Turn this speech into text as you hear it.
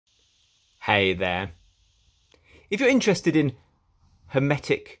Hey there. If you're interested in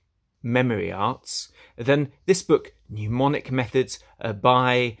Hermetic memory arts, then this book, Mnemonic Methods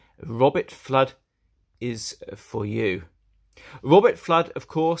by Robert Fludd, is for you. Robert Fludd, of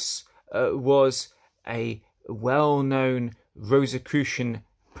course, was a well-known Rosicrucian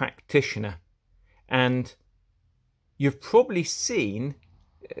practitioner, and you've probably seen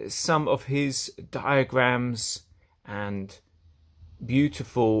some of his diagrams and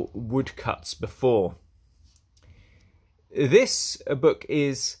beautiful woodcuts before. This book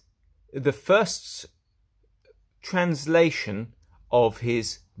is the first translation of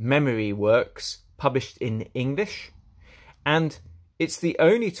his memory works published in English, and it's the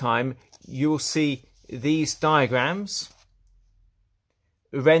only time you'll see these diagrams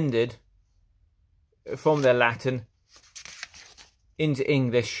rendered from their Latin into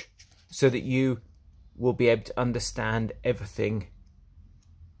English so that you will be able to understand everything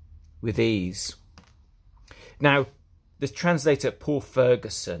with ease. Now, the translator Paul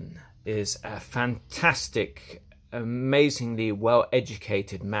Ferguson is a fantastic, amazingly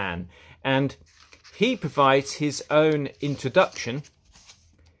well-educated man, and he provides his own introduction,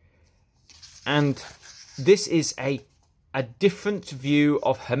 and this is a different view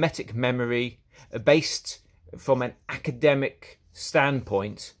of Hermetic memory based from an academic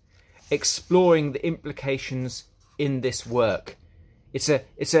standpoint, exploring the implications in this work. It's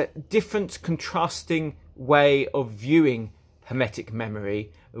a different, contrasting way of viewing Hermetic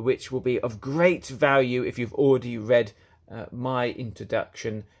memory, which will be of great value if you've already read my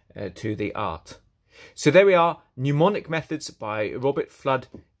introduction to the art. So there we are, Mnemonic Methods by Robert Fludd.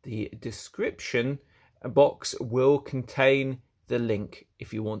 The description box will contain the link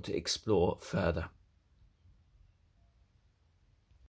if you want to explore further.